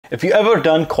If you ever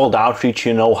done cold outreach,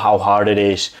 you know how hard it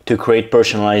is to create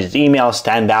personalized emails,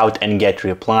 stand out, and get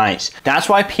replies. That's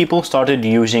why people started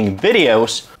using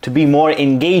videos to be more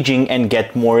engaging and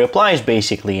get more replies,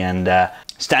 basically, and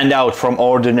stand out from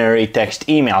ordinary text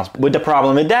emails. But the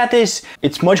problem with that is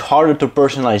it's much harder to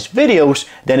personalize videos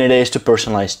than it is to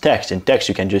personalize text. In text,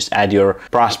 you can just add your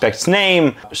prospect's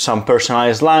name, some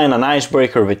personalized line, an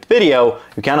icebreaker. With video,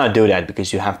 you cannot do that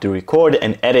because you have to record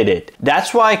and edit it.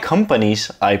 That's why companies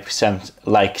like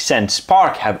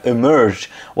Sendspark have emerged.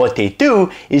 What they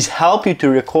do is help you to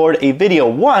record a video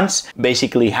once,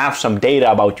 basically have some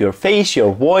data about your face,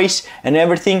 your voice, and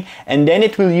everything, and then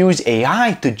it will use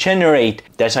AI to generate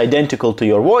that's identical to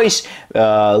your voice,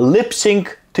 lip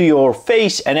sync to your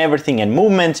face and everything and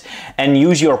movements, and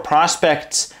use your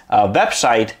prospect's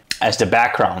website as the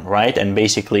background, right? And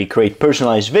basically create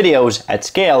personalized videos at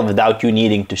scale without you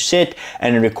needing to sit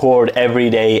and record every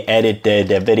day, edit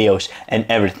the videos and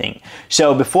everything.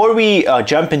 So before we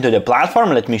jump into the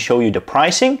platform, let me show you the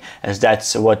pricing, as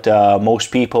that's what most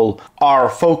people are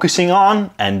focusing on,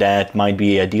 and that might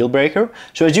be a deal breaker.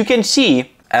 So as you can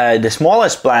see, the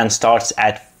smallest plan starts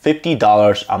at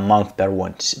 $50 a month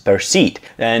per seat,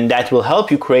 and that will help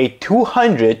you create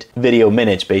 200 video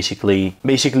minutes, basically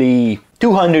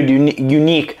 200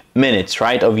 unique minutes,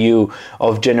 right,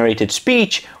 of generated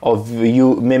speech, of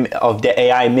the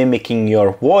AI mimicking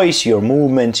your voice, your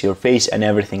movements, your face, and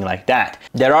everything like that.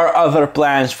 There are other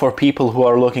plans for people who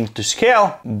are looking to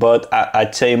scale, but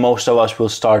I'd say most of us will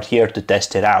start here to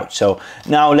test it out. So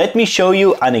now let me show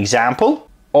you an example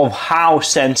of how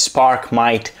Sendspark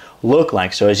might look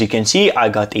like. So as you can see, I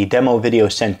got a demo video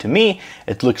sent to me.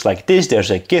 It looks like this.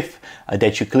 There's a GIF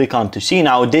that you click on to see.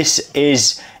 Now this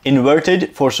is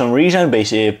inverted for some reason,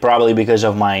 basically probably because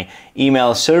of my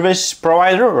email service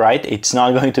provider, right? It's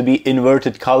not going to be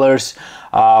inverted colors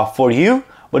for you,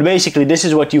 but basically this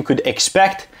is what you could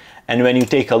expect. And when you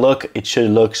take a look, it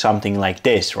should look something like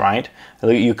this, right?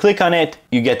 You click on it,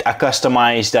 you get a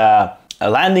customized a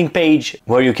landing page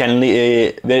where you can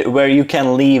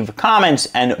leave comments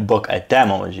and book a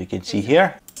demo, as you can see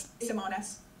here.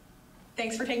 Simonis,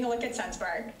 thanks for taking a look at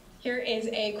Sendspark. Here is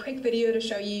a quick video to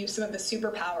show you some of the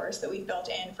superpowers that we've built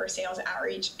in for sales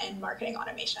outreach and marketing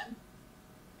automation.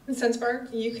 In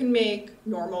Sendspark, you can make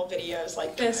normal videos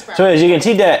like this. So as you can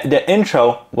see, the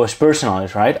intro was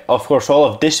personalized, right? Of course, all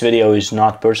of this video is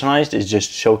not personalized. It's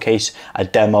just showcase a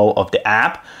demo of the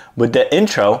app. But the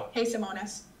intro, hey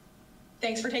Simonis,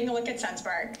 thanks for taking a look at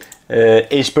Sendspark,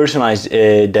 is personalized.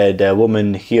 The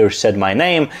woman here said my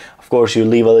name. Of course, you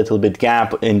leave a little bit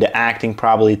gap in the acting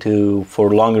probably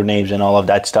for longer names and all of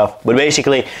that stuff. But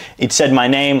basically, it said my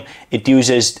name. It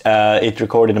uses, it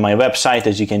recorded my website,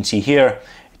 as you can see here.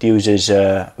 It uses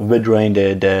Vidroin,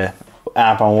 the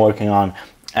app I'm working on,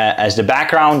 as the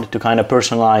background to kind of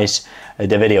personalize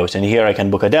the videos. And here I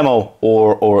can book a demo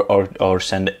or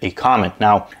send a comment.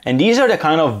 Now, and these are the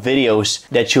kind of videos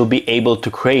that you'll be able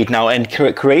to create. Now, and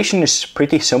creation is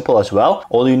pretty simple as well.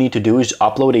 All you need to do is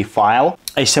upload a file,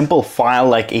 a simple file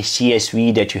like a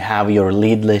CSV that you have your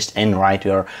lead list in, right?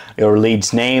 Your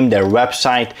lead's name, their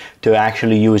website to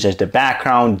actually use as the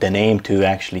background, the name to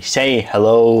actually say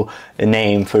hello, the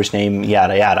name, first name,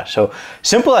 yada yada. So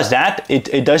simple as that.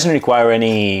 It doesn't require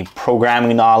any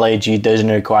programming knowledge. It doesn't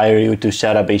require you to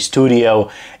set up a studio.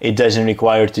 It doesn't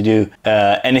require to do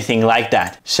anything like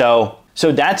that. So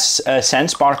that's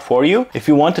Sendspark for you. If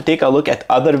you want to take a look at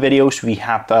other videos we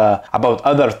have about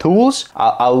other tools,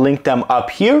 I'll link them up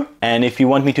here. And if you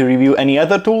want me to review any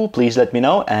other tool, please let me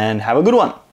know, and have a good one.